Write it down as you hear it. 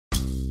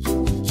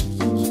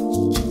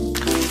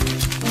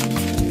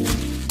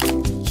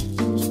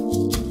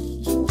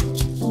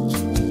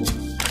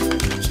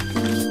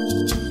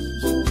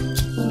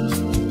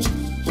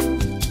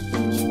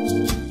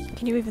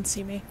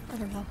see me. I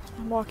don't know.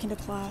 I'm walking to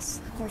class.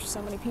 There's so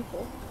many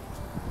people.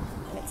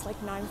 And it's like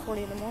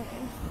 9:40 in the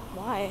morning.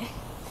 Why?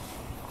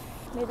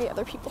 Maybe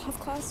other people have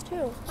class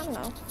too. I don't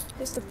know.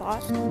 Just a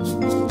thought.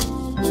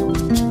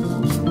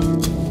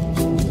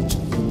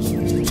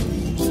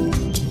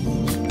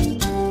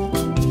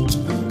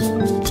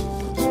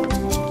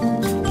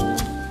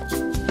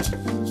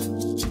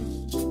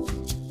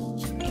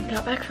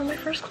 Back from my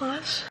first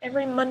class.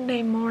 Every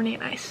Monday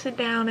morning I sit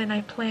down and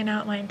I plan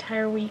out my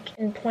entire week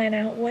and plan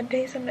out what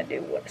days I'm gonna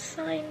do what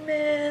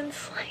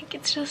assignments. Like,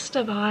 it's just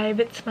a vibe.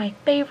 It's my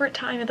favorite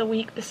time of the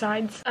week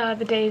besides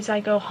the days I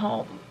go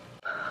home.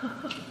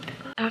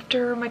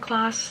 After my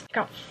class, I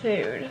got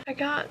food. I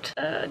got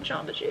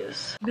Jamba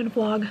Juice. I'm gonna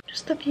vlog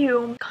just a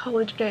few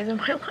college days of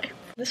my life.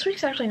 This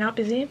week's actually not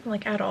busy,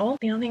 like, at all.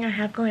 The only thing I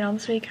have going on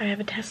this week, I have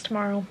a test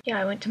tomorrow. Yeah,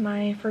 I went to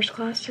my first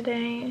class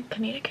today,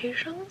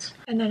 communications.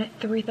 And then at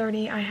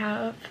 3:30, I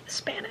have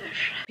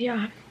Spanish.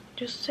 Yeah,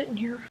 just sitting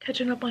here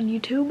catching up on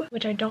YouTube,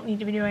 which I don't need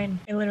to be doing.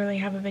 I literally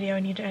have a video I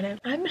need to edit.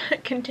 I'm gonna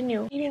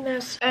continue eating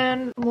this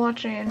and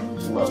watching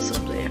Little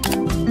Samba.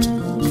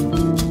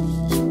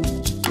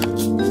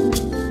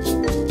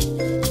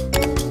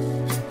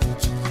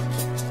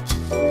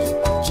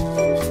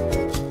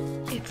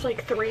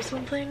 Like 3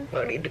 something.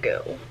 I need to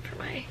go for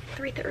my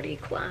 3:30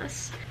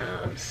 class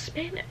of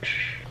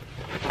Spanish.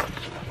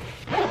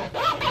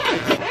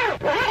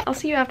 I'll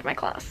see you after my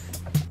class.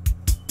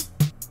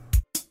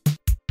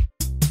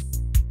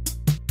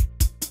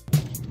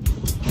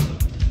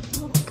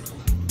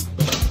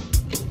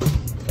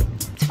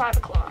 It's 5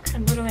 o'clock.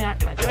 I'm literally not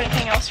gonna do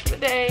anything else for the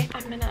day.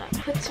 I'm gonna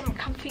put some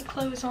comfy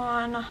clothes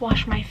on,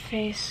 wash my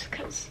face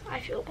because I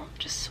feel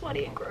just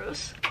sweaty and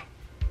gross.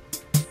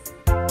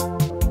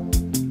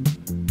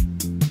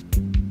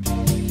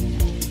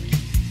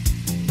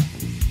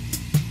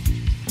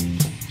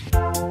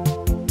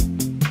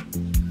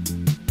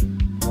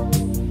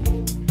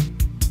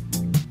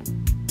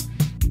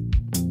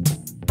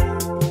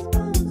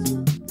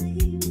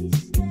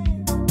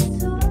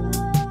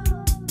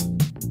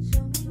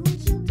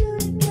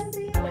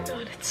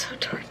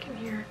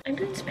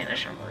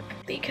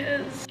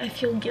 Because I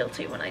feel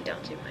guilty when I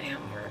don't do my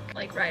homework,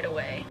 like, right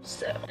away.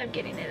 So I'm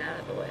getting it out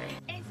of the way.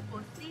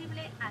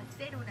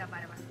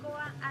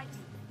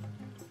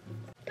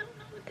 Don't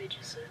know what they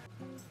just said.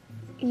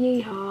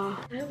 Yeehaw.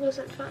 That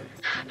wasn't fun.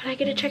 But I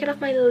get to check it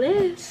off my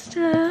list.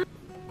 Oh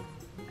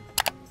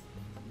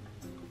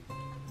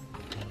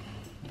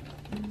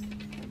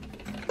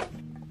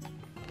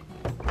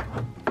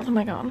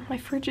my god, my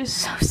fridge is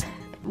so sad.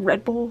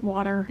 Red Bull,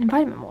 water, and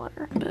vitamin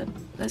water. But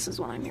this is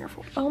what I'm here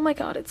for. Oh my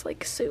god, it's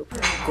like soup.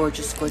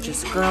 Gorgeous,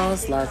 gorgeous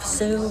girls love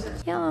soup.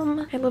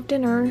 Yum. I love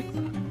dinner.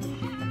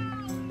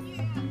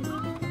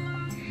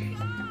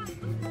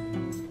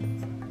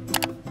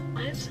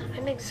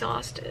 I'm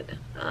exhausted.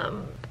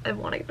 I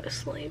want to go to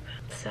sleep.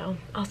 So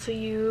I'll see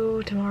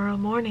you tomorrow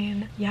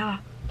morning. Yeah,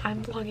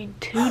 I'm vlogging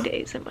 2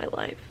 days in my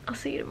life. I'll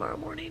see you tomorrow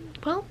morning.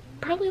 Well,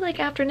 probably like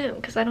afternoon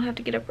because I don't have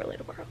to get up early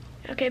tomorrow.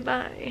 Okay,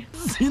 bye.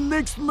 See you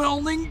next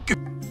morning.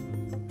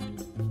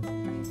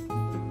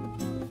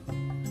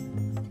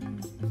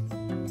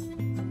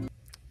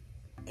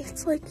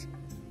 It's like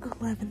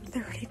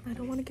 11:30 and I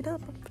don't want to get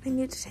up. I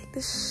need to take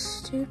this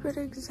stupid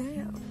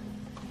exam.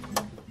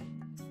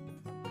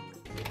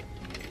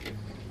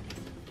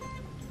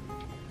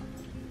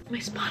 My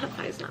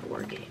Spotify's not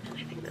working.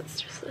 I think that's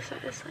just the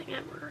saddest thing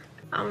ever.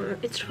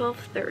 It's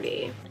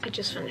 12:30. I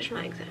just finished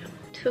my exam.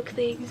 Took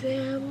the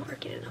exam,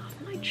 marking it off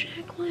my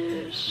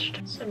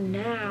checklist. So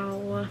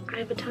now I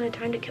have a ton of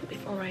time to kill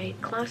before my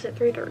class at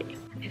 3:30.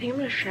 I think I'm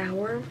gonna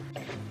shower.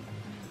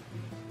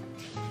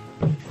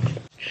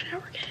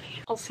 Shower,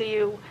 Kenny. I'll see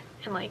you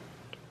in like,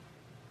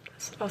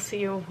 I'll see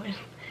you in,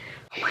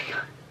 oh my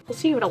god. I'll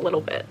see you in a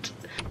little bit.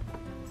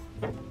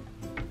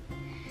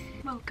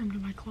 Welcome to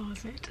my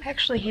closet. I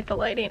actually hate the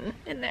lighting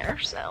in there,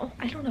 so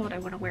I don't know what I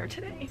want to wear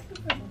today.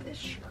 I love this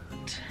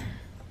shirt.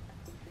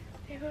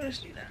 Maybe I'll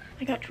just do that.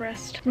 I got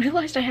dressed.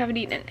 Realized I haven't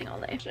eaten anything all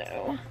day,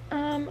 so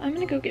I'm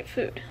gonna go get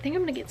food. I think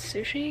I'm gonna get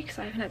sushi because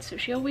I haven't had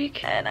sushi all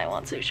week and I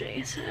want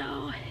sushi.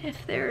 So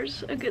if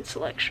there's a good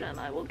selection,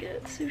 I will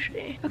get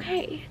sushi.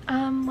 Okay,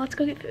 let's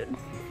go get food.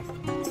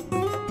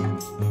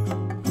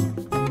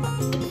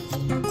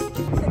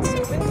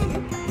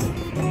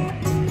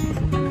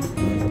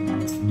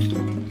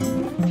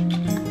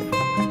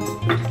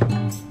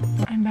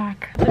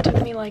 It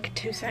took me like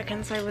 2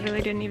 seconds. I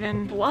literally didn't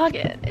even vlog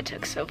it. It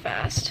took so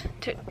fast.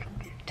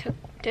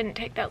 Didn't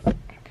take that,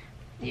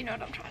 you know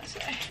what I'm trying to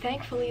say.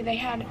 Thankfully, they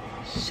had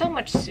so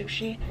much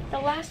sushi. The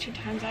last 2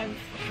 times I've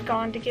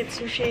gone to get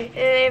sushi,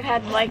 they've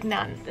had like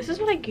none. This is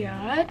what I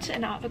got,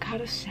 an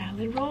avocado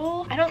salad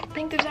roll. I don't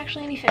think there's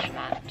actually any fish in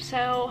that,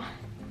 so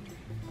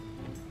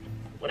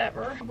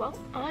whatever. Well,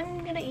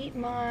 I'm gonna eat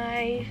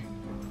my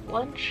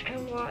lunch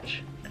and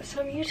watch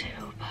some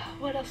YouTube.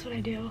 What else would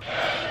I do?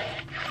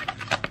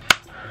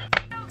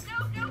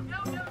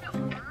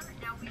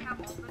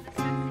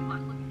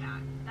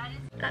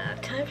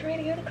 Time for me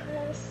to go to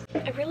class.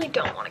 I really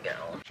don't want to go.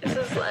 This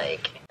is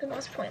like the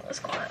most pointless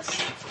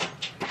class.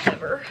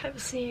 whatever. I will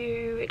see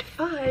you at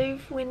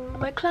 5 when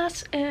my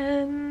class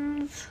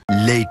ends.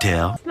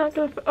 Later. It's not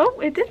gonna, oh,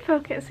 it did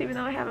focus even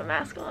though I have a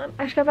mask on.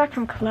 I just got back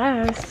from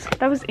class.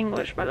 That was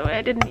English, by the way.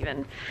 I didn't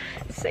even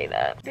say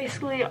that.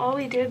 Basically, all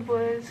we did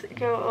was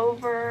go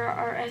over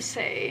our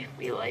essay.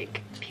 We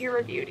like peer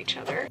reviewed each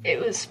other. It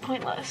was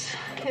pointless.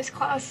 His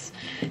class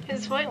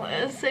is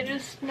pointless. I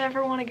just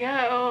never want to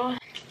go.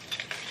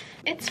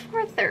 It's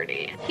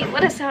 4:30. He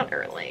let us out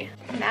early.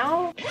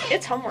 Now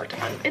it's homework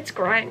time. It's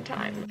grind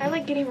time. I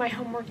like getting my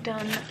homework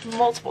done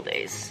multiple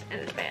days in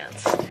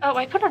advance. Oh,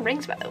 I put on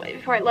rings, by the way,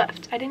 before I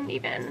left. I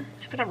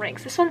put on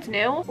rings. This one's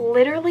new.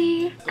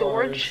 Literally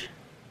gorge.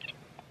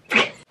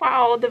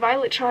 Wow, the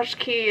violet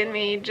tchotchke in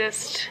me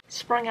just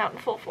sprung out in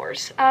full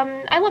force.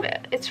 I love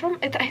it. It's from,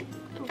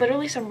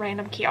 literally some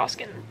random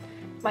kiosk in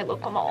my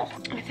local mall.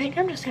 I think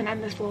I'm just gonna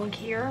end this vlog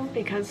here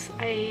because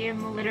I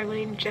am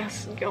literally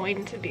just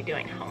going to be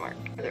doing homework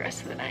for the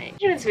rest of the night.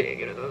 If you enjoyed this video,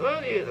 give it a thumbs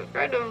up,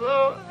 subscribe down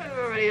below, and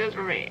more videos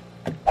from me.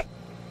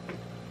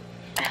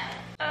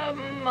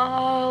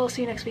 I'll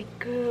see you next week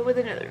with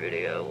another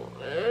video.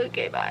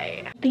 Okay,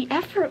 bye. The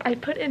effort I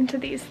put into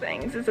these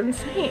things is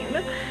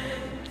insane.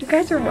 You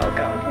guys are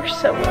welcome. You're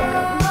so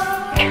welcome.